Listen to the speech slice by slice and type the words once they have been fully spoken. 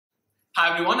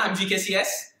Hi everyone, I'm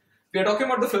GKCS. We are talking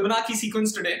about the Fibonacci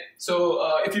sequence today.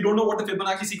 So if you don't know what the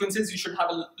Fibonacci sequence is, you should have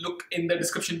a look in the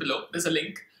description below. There's a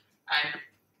link. And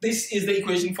this is the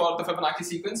equation for the Fibonacci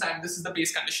sequence, and this is the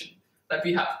base condition that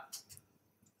we have.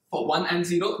 For 1 and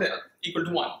 0, they are equal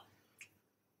to 1.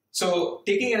 So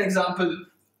taking an example,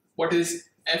 what is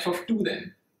f of 2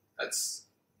 then? That's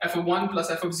f of 1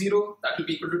 plus f of 0, that will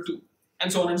be equal to 2,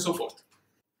 and so on and so forth.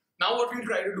 Now what we'll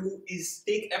try to do is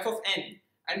take f of n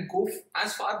and go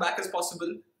as far back as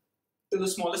possible to the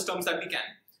smallest terms that we can.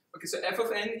 Okay, so f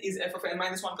of n is f of n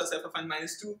minus 1 plus f of n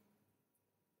minus 2.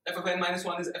 F of n minus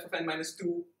 1 is f of n minus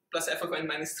 2 plus f of n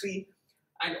minus 3.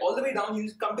 And all the way down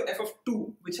you come to f of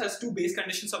 2, which has two base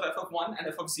conditions of f of 1 and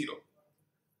f of 0.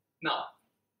 Now,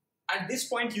 at this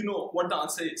point you know what the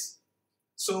answer is.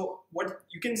 So what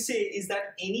you can say is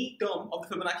that any term of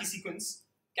the Fibonacci sequence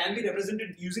can be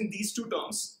represented using these two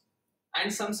terms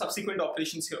and some subsequent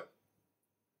operations here.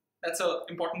 That's an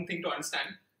important thing to understand.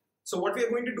 So what we are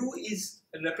going to do is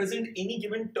represent any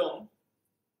given term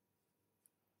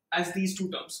as these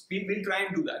two terms. We'll try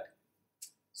and do that.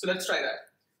 So let's try that.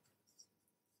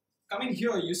 Coming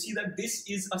here, you see that this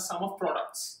is a sum of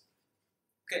products.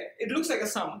 Okay, it looks like a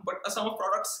sum, but a sum of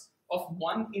products of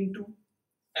 1 into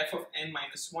f of n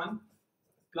minus 1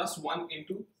 plus 1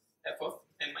 into f of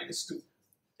n minus 2.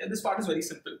 Yeah, this part is very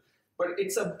simple, but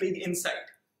it's a big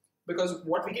insight, because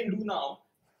what we can do now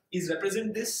is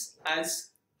represent this as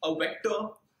a vector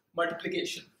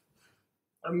multiplication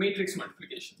or a matrix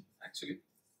multiplication actually.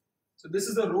 So this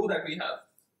is the row that we have,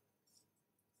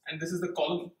 and this is the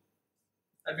column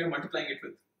that we are multiplying it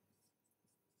with.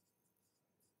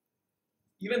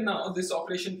 Even now this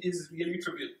operation is really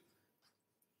trivial,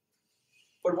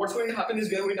 but what's going to happen is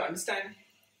we are going to understand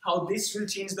how this will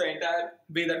change the entire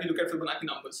way that we look at Fibonacci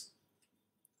numbers.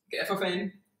 Okay, f of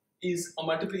n is a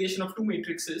multiplication of two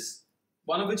matrices,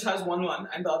 one of which has 1, 1,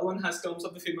 and the other one has terms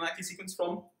of the Fibonacci sequence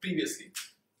from previously.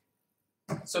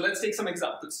 So let's take some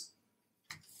examples.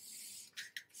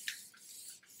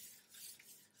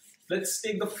 Let's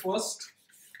take the first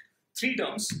three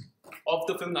terms of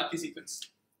the Fibonacci sequence.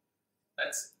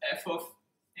 That's f of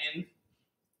n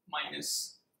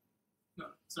minus, no,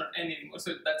 it's not n anymore,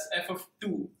 so that's f of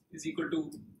 2 is equal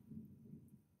to,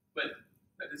 well,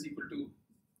 that is equal to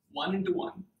 1 into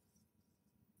 1.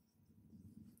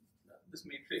 This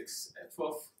matrix f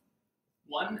of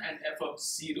 1 and f of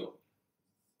 0.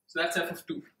 So that's f of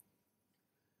 2.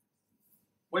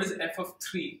 What is f of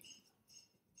 3?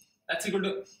 That's equal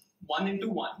to 1 into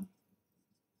 1.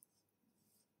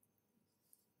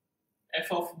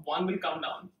 F of 1 will come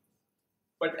down,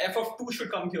 but f of 2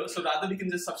 should come here, so rather we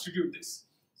can just substitute this.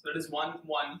 So that is 1,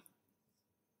 1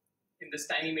 in this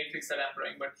tiny matrix that I'm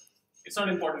drawing, but it's not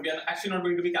important. We are actually not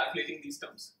going to be calculating these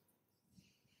terms.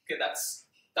 Okay, that's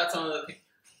another thing.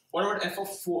 What about f of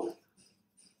 4?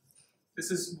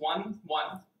 This is 1,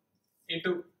 1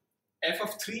 into f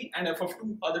of 3 and f of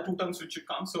 2 are the two terms which should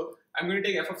come. So I'm going to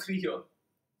take f of 3 here.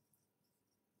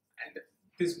 And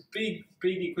this big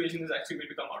equation is actually going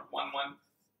to come out 1, 1,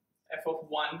 f of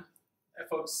 1, f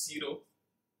of 0.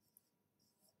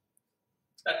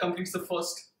 That completes the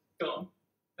first term.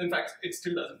 In fact, it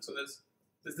still doesn't. So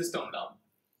there's this term down.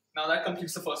 Now that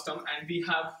completes the first term, and we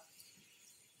have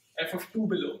f of 2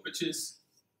 below, which is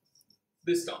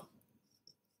this term.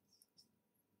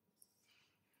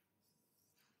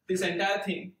 This entire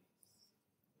thing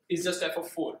is just f of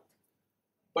 4.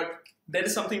 But there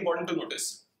is something important to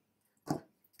notice.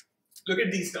 Look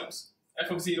at these terms.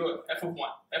 F of 0, f of 1,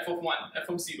 f of 1, f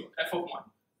of 0, f of 1.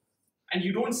 And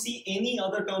you don't see any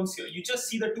other terms here. You just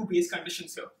see the two base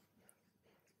conditions here.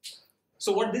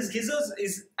 So what this gives us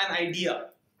is an idea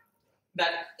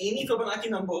that any Fibonacci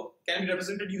number can be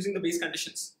represented using the base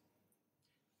conditions.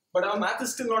 But our math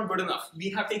is still not good enough. We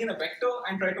have taken a vector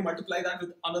and tried to multiply that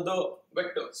with another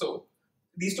vector. So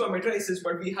these two are matrices,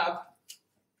 but we have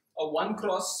a 1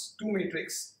 cross 2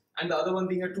 matrix and the other one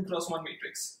being a 2 cross 1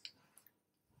 matrix.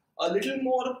 A little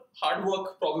more hard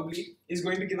work probably is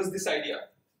going to give us this idea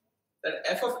that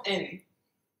f of n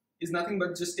is nothing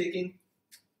but just taking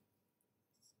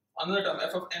another term,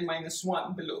 f of n minus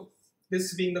 1 below,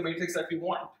 this being the matrix that we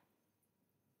want.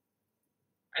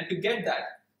 And to get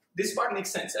that, this part makes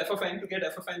sense. F of n, to get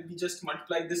f of n, we just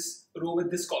multiply this row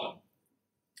with this column.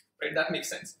 Right, that makes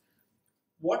sense.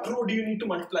 What row do you need to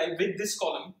multiply with this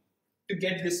column to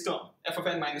get this term, f of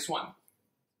n minus 1?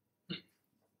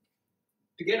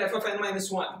 To get f of n minus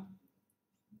 1,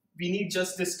 we need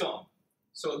just this term.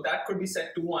 So that could be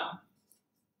set to 1.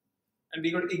 And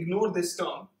we could ignore this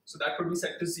term, so that could be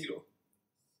set to 0.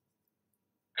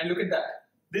 And look at that.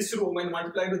 This row, when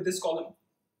multiplied with this column,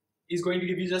 is going to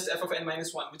give you just f of n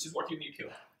minus 1, which is what you need here.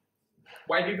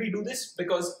 Why did we do this?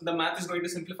 Because the math is going to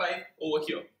simplify over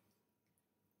here.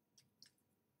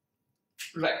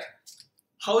 Right.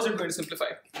 How is it going to simplify?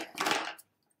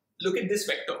 Look at this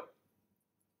vector.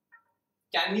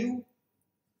 Can you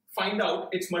find out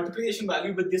its multiplication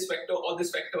value with this vector or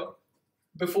this vector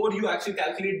before you actually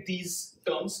calculate these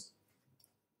terms?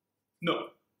 No.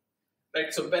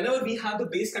 Right. So whenever we have the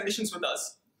base conditions with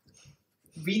us,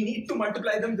 we need to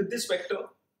multiply them with this vector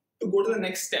to go to the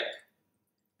next step,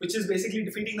 which is basically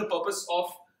defeating the purpose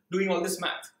of doing all this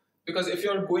math. Because if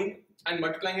you're going and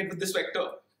multiplying it with this vector,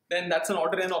 then that's an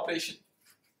order n operation.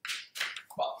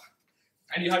 Wow.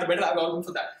 And you had a better algorithm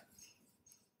for that.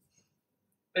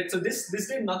 Right, so this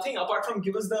did nothing apart from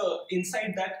give us the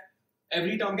insight that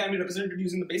every term can be represented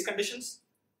using the base conditions.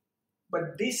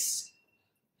 But this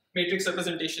matrix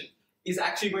representation is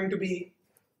actually going to be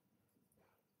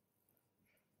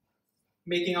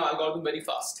making our algorithm very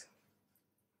fast.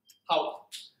 How?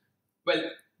 Well,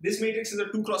 this matrix is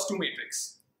a 2 cross 2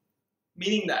 matrix,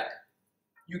 meaning that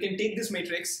you can take this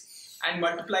matrix and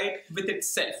multiply it with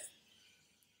itself.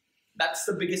 That's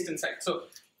the biggest insight. So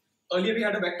earlier we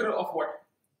had a vector of what?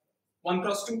 1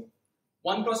 cross 2.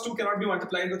 1 cross 2 cannot be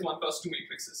multiplied with 1 cross 2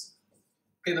 matrices.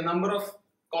 Okay, the number of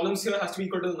columns here has to be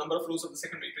equal to the number of rows of the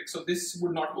second matrix. So this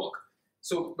would not work.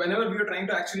 So whenever we are trying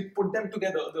to actually put them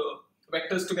together, the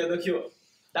vectors together here,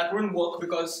 that wouldn't work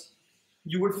because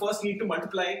you would first need to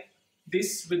multiply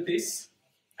this with this,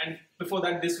 and before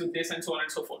that this with this, and so on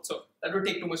and so forth. So that would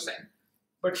take too much time.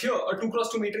 But here, a 2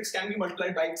 cross 2 matrix can be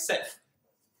multiplied by itself.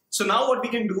 So now what we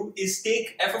can do is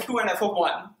take f of 2 and f of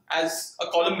 1 as a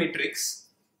column matrix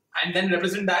and then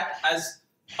represent that as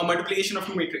a multiplication of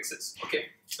two matrices. Okay,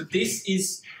 so this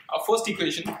is our first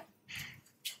equation.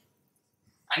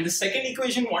 And the second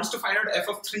equation wants to find out f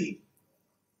of 3.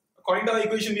 According to our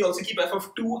equation, we also keep f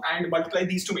of 2 and multiply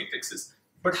these two matrices.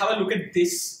 But have a look at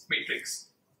this matrix.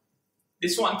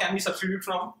 This one can be substituted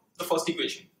from the first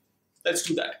equation. Let's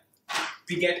do that.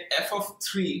 We get f of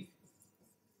 3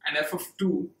 and f of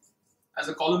 2 as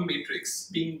a column matrix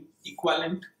being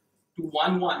equivalent to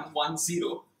 1, 1, 1,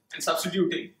 0. And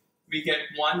substituting, we get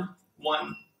 1,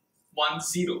 1, 1,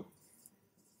 0.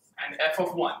 And f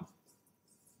of 1,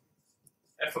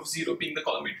 f of 0 being the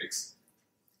column matrix.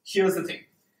 Here's the thing.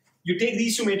 You take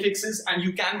these two matrices and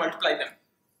you can multiply them.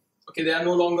 Okay, they are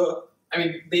no longer, I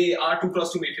mean, they are 2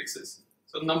 cross 2 matrices.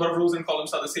 So the number of rows and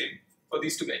columns are the same for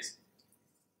these two guys.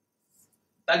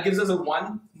 That gives us a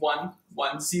 1, 1,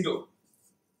 1, 0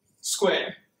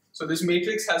 squared. So this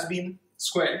matrix has been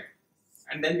squared.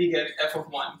 And then we get f of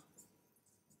 1,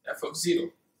 f of 0.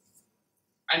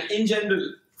 And in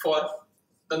general, for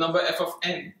the number f of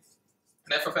n,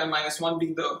 and f of n minus 1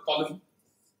 being the column,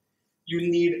 you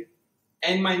need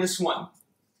n minus 1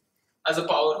 as a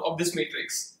power of this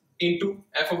matrix into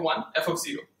f of 1, f of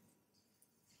 0.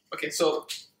 Okay, so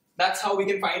that's how we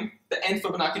can find the nth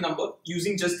Fibonacci number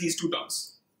using just these two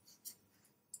terms.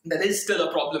 That is still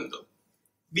a problem though.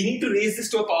 We need to raise this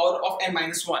to a power of n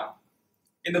minus 1.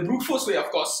 In the brute force way, of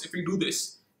course, if we do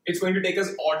this, it's going to take us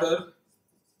order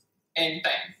n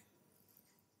time.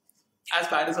 As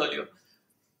bad as earlier.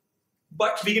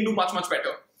 But we can do much, much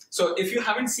better. So if you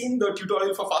haven't seen the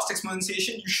tutorial for fast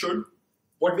exponentiation, you should.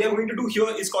 What we are going to do here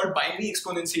is called binary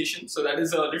exponentiation. So that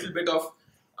is a little bit of,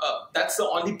 that's the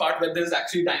only part where there's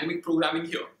actually dynamic programming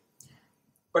here.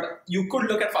 But you could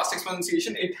look at fast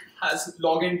exponentiation. It has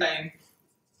logN time,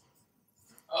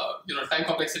 time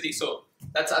complexity. So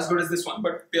that's as good as this one,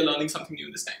 but we are learning something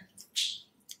new this time.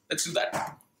 Let's do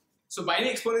that. So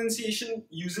binary exponentiation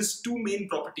uses two main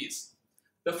properties.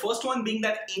 The first one being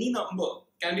that any number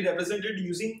can be represented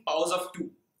using powers of 2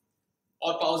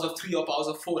 or powers of 3 or powers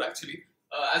of 4 actually,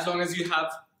 as long as you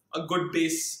have a good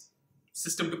base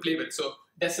system to play with. So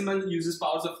decimal uses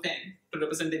powers of 10 to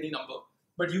represent any number,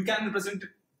 but you can represent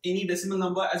any decimal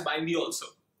number as binary also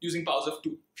using powers of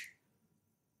 2.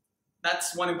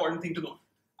 That's one important thing to know.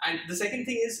 And the second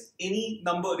thing is any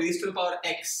number raised to the power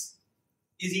x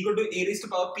is equal to a raised to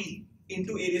the power p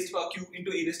into a raised to the power q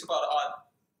into a raised to the power r,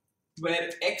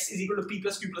 where x is equal to p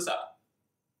plus q plus r,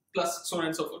 plus so on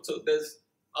and so forth. So there's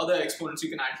other exponents you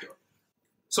can add here.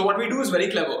 So what we do is very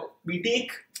clever. We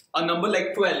take a number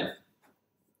like 12,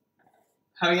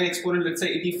 having an exponent, let's say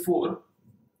 84,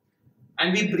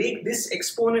 and we break this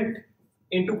exponent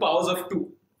into powers of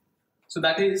 2. So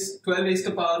that is 12 raised to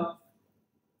the power,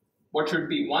 what should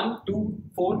be 1, 2,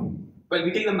 4? Well,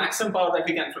 we take the maximum power that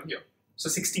we can from here. So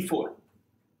 64.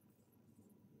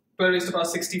 12 raised to the power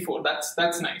 64,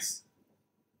 that's nice.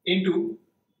 Into,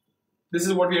 this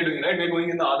is what we are doing, right? We're going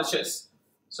in the RHS.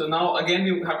 So now again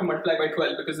we have to multiply by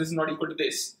 12 because this is not equal to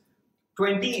this.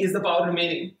 20 is the power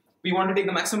remaining we want to take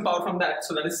the maximum power from that,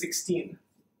 so that is 16.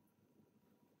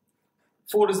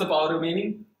 4 is the power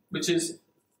remaining, which is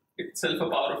itself a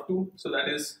power of 2, so that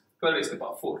is 12 raised to the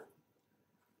power 4.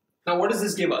 Now what does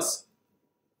this give us?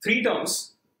 3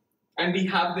 terms, and we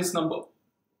have this number.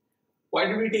 Why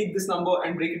do we take this number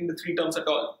and break it into 3 terms at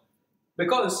all?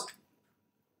 Because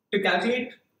to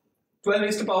calculate 12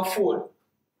 raised to the power 4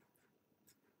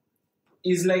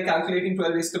 is like calculating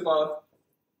 12 raised to the power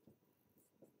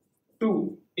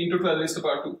 2 into 12 raised to the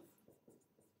power 2,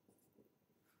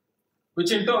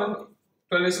 which in turn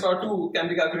 12 raised to the power 2 can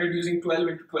be calculated using 12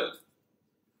 into 12.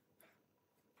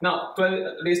 Now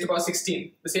 12 raised to the power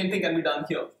 16, the same thing can be done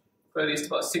here. 12 raised to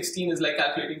the power 16 is like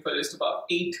calculating 12 raised to the power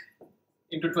 8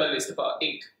 into 12 raised to the power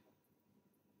 8.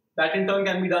 That in turn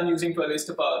can be done using 12 raised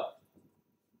to the power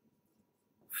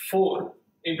 4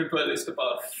 into 12 raised to the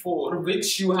power 4,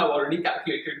 which you have already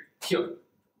calculated here.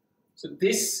 So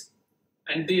this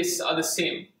and this are the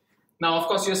same. Now of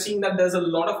course you're seeing that there's a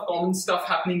lot of common stuff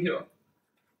happening here.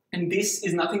 And this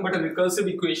is nothing but a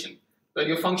recursive equation, where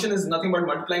your function is nothing but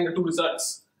multiplying the 2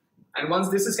 results. And once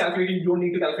this is calculated, you don't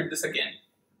need to calculate this again.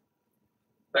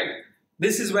 Right?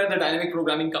 This is where the dynamic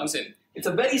programming comes in. It's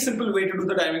a very simple way to do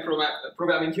the dynamic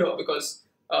programming here, because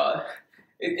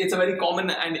it's a very common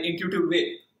and intuitive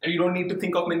way, and you don't need to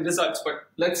think of many results. But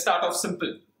let's start off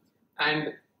simple.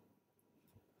 And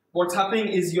what's happening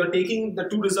is you're taking the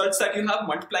 2 results that you have,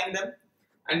 multiplying them,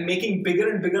 and making bigger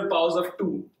and bigger powers of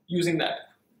 2 using that.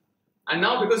 And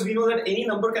now, because we know that any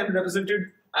number can be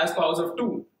represented as powers of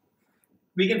 2,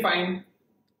 we can find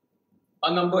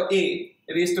a number a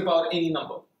raised to the power any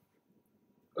number.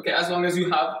 Okay, as long as you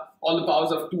have all the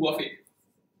powers of 2 of a.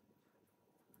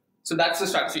 So that's the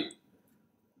strategy.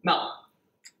 Now,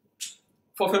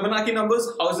 for Fibonacci numbers,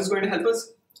 how is this going to help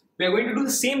us? We are going to do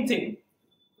the same thing,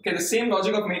 okay, the same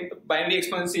logic of binary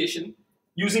exponentiation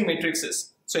using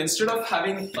matrices. So instead of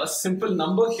having a simple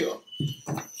number here,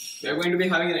 we are going to be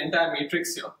having an entire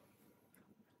matrix here,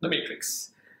 the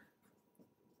matrix.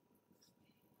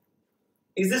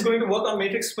 Is this going to work on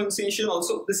matrix exponentiation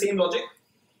also, the same logic?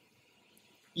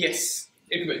 Yes,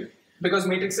 it will. Because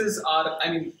matrices are,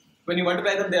 when you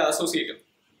multiply them, they are associative.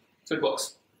 So it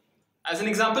works. As an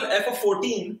example, f of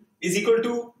 14 is equal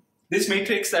to this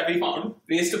matrix that we found,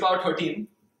 raised to the power 13,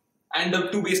 and the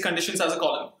 2 base conditions as a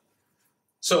column.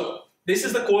 So this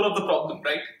is the core of the problem,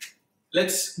 right?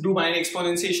 Let's do binary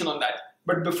exponentiation on that.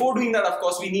 But before doing that, of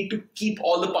course, we need to keep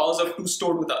all the powers of 2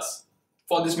 stored with us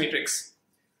for this matrix.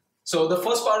 So the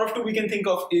first power of 2 we can think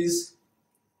of is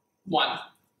 1.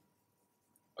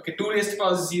 Okay, 2 raised to the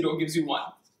power 0 gives you 1.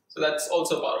 So that's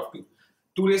also a power of 2.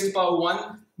 2 raised to the power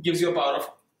 1 gives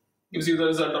you the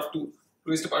result of 2. 2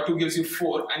 raised to the power 2 gives you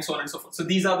 4, and so on and so forth. So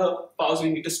these are the powers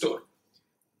we need to store.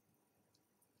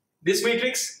 This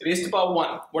matrix raised to the power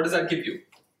 1, what does that give you?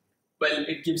 Well,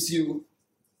 it gives you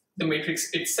the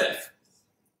matrix itself.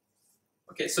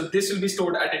 Okay, so this will be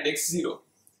stored at index 0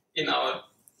 in our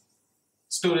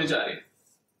storage array.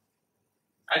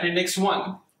 At index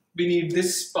 1, we need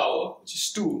this power, which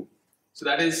is 2. So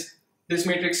that is this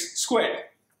matrix squared.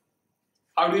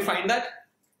 How do we find that?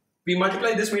 We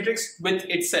multiply this matrix with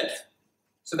itself.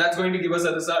 So that's going to give us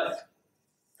a result.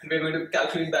 And we're going to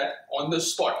calculate that on the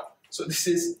spot. So this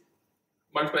is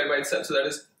multiplied by itself. So that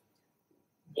is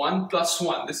 1 plus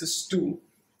 1. This is 2.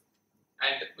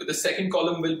 And with the second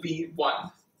column will be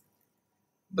 1.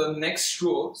 The next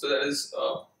row, so that is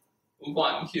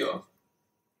 1 here.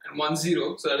 And 1,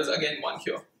 0. So that is again 1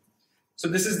 here. So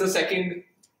this is the second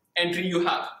entry you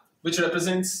have, which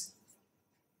represents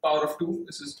power of 2.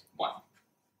 This is 1.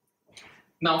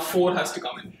 Now 4 has to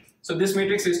come in. So this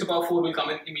matrix raised to power 4 will come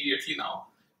in immediately now,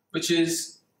 which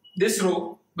is this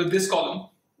row with this column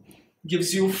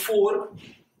gives you 4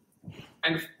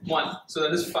 and 1. So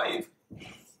that is 5.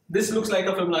 This looks like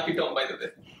a Fibonacci term, by the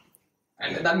way.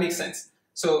 And that makes sense.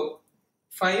 So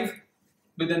 5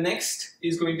 with the next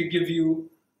is going to give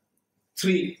you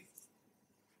 3.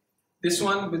 This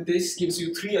one with this gives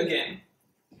you 3 again.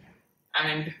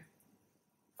 And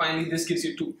finally this gives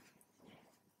you 2.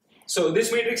 So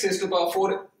this matrix raised to the power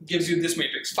 4 gives you this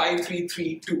matrix, 5, 3,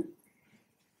 3, 2.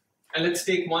 And let's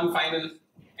take one final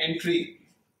entry.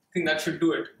 I think that should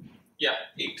do it. Yeah,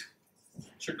 8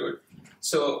 should do it.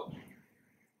 So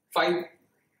 5,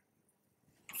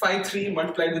 3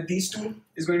 multiplied with these 2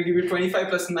 is going to give you 25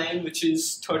 plus 9, which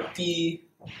is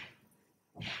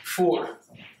 34.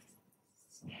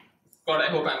 God, I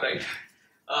hope I'm right.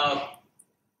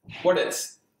 What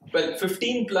else? Well,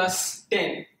 15 plus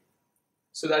 10.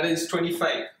 So that is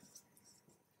 25.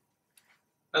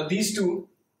 Now these 2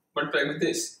 multiply with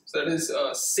this. So that is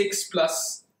 6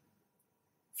 plus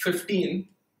 15,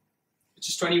 which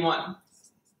is 21.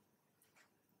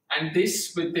 and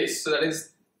this with this, so that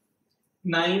is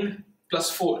 9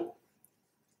 plus 4,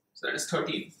 so that is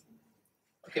 13.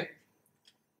 Okay.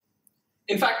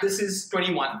 In fact, this is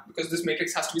 21 because this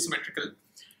matrix has to be symmetrical.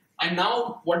 And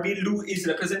now what we'll do is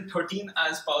represent 13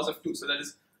 as powers of 2. So that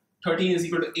is 13 is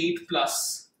equal to 8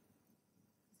 plus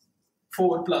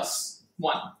 4 plus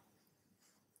 1.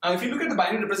 Now if you look at the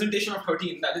binary representation of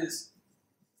 13, that is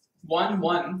 1,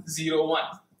 1, 0, 1.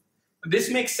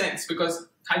 This makes sense because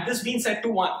had this been set to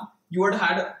 1, you would have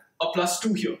had a plus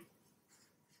 2 here.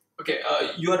 Okay,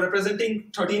 you are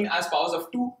representing 13 as powers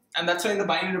of 2, and that's why in the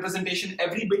binary representation,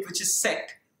 every bit which is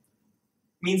set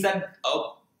means that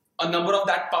a number of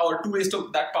that power, 2 raised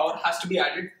to that power, has to be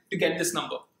added to get this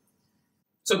number.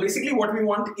 So basically what we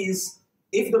want is,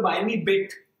 if the binary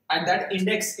bit at that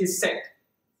index is set,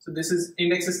 so this is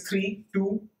index is 3,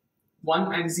 2,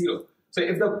 1 and 0. So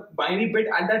if the binary bit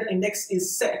at that index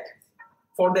is set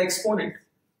for the exponent,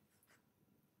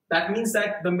 that means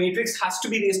that the matrix has to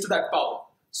be raised to that power.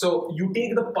 So you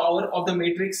take the power of the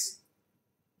matrix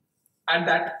at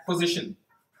that position,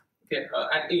 okay,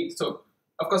 at 8. So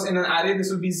of course in an array this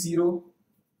will be 0,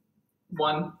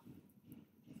 1,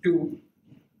 2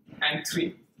 and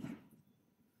 3.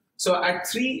 So at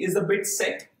 3 is the bit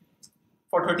set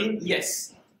for 13?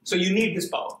 Yes. So you need this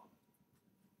power.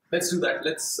 Let's do that.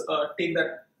 Let's take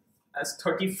that as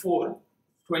 34,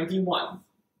 21,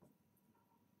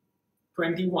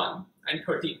 21 and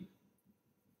 13.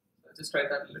 Let's just write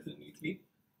that a little neatly.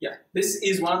 Yeah, this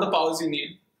is one of the powers you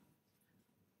need.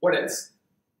 What else?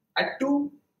 At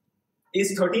 2,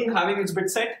 is 13 having its bit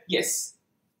set? Yes.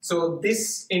 So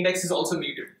this index is also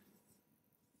needed.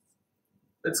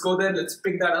 Let's go there, let's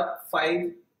pick that up.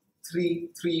 5, 3,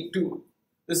 3, 2.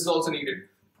 This is also needed.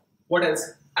 What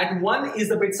else? At 1 is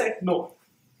the bit set? No.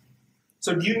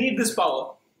 So do you need this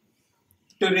power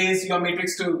to raise your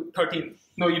matrix to 13?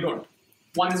 No, you don't.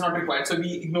 1 is not required, so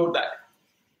we ignore that.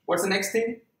 What's the next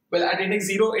thing? Well, at index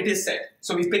 0, it is set.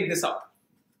 So we pick this up.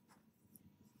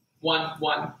 1,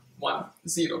 1, 1,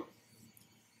 0.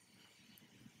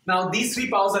 Now these 3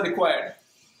 powers are required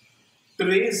to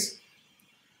raise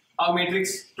our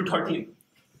matrix to 13.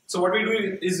 So what we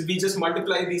do is we just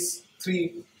multiply these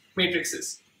 3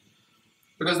 matrices,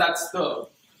 because that's the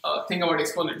thing about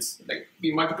exponents. Like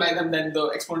we multiply them, then the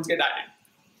exponents get added,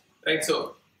 right?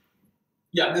 So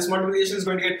yeah, this multiplication is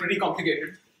going to get pretty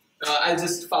complicated. I'll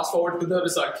just fast forward to the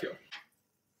result here.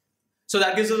 So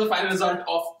that gives us a final result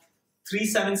of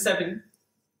 377,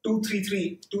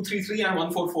 233, 233 and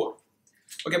 144.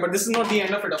 Okay, but this is not the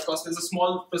end of it, of course. There's a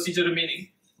small procedure remaining.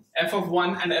 F of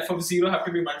 1 and f of 0 have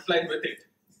to be multiplied with it.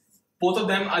 Both of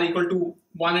them are equal to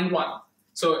 1 and 1.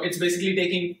 So it's basically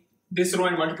taking this row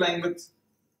and multiplying with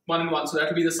 1 and 1. So that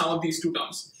will be the sum of these two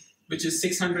terms, which is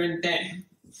 610.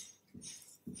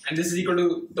 And this is equal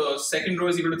to, the second row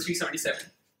is equal to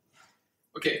 377.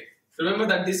 Okay, remember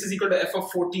that this is equal to f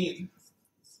of 14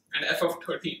 and f of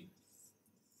 13.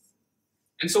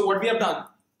 And so what we have done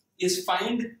is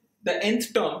find the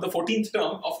nth term, the 14th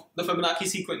term of the Fibonacci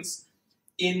sequence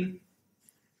in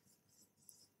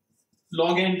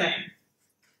log n time.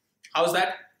 How's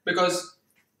that? Because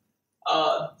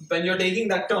when you're taking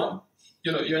that term,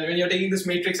 when you're taking this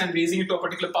matrix and raising it to a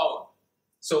particular power,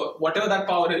 so whatever that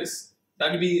power is,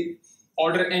 that will be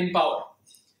order n power.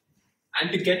 And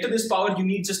to get to this power, you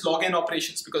need just log n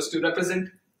operations, because to represent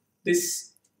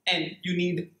this n, you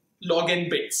need log n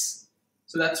bits.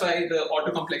 So that's why the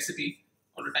order time complexity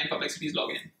is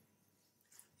log n.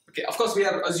 Okay, of course we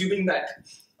are assuming that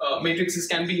matrices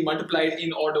can be multiplied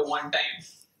in order 1 time.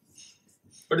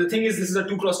 But the thing is, this is a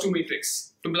 2 cross 2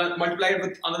 matrix. To multiply it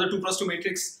with another 2 cross 2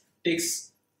 matrix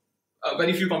takes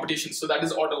very few computations. So that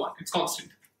is order 1, it's constant.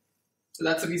 So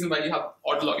that's the reason why you have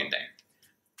order log n time.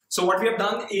 So what we have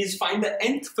done is find the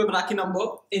nth Fibonacci number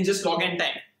in just log n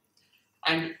time.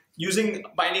 And using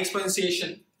binary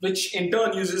exponentiation, which in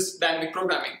turn uses dynamic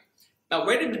programming. Now,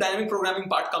 where did the dynamic programming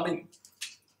part come in?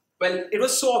 Well, it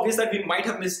was so obvious that we might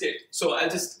have missed it. So I'll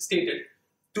just state it.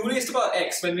 2 raised to power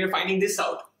x, when we are finding this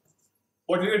out,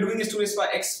 what we were doing is 2 raised to power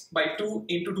x by 2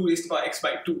 into 2 raised to power x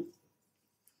by 2.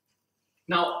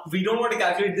 Now, we don't want to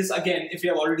calculate this again if we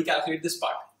have already calculated this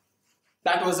part.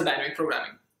 That was the dynamic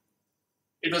programming.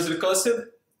 It was recursive,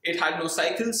 it had no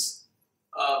cycles.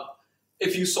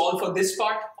 If you solve for this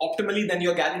part optimally, then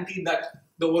you're guaranteed that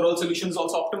the overall solution is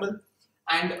also optimal.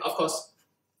 And of course,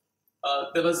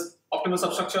 there was optimal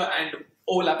substructure and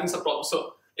overlapping subproblems.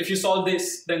 So if you solve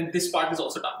this, then this part is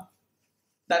also done.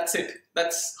 That's it.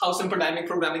 That's how simple dynamic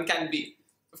programming can be.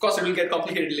 Of course, it will get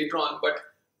complicated later on, but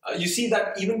you see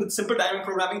that even with simple dynamic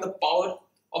programming, the power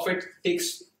of it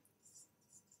takes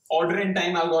order and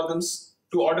time algorithms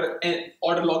to order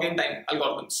logN time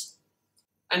algorithms.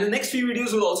 And the next few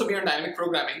videos will also be on dynamic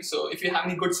programming. So if you have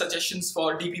any good suggestions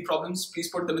for DP problems, please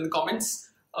put them in the comments.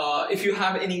 If you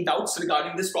have any doubts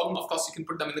regarding this problem, of course, you can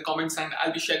put them in the comments, and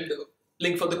I'll be sharing the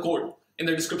link for the code in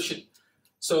the description.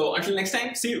 So until next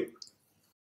time, see you.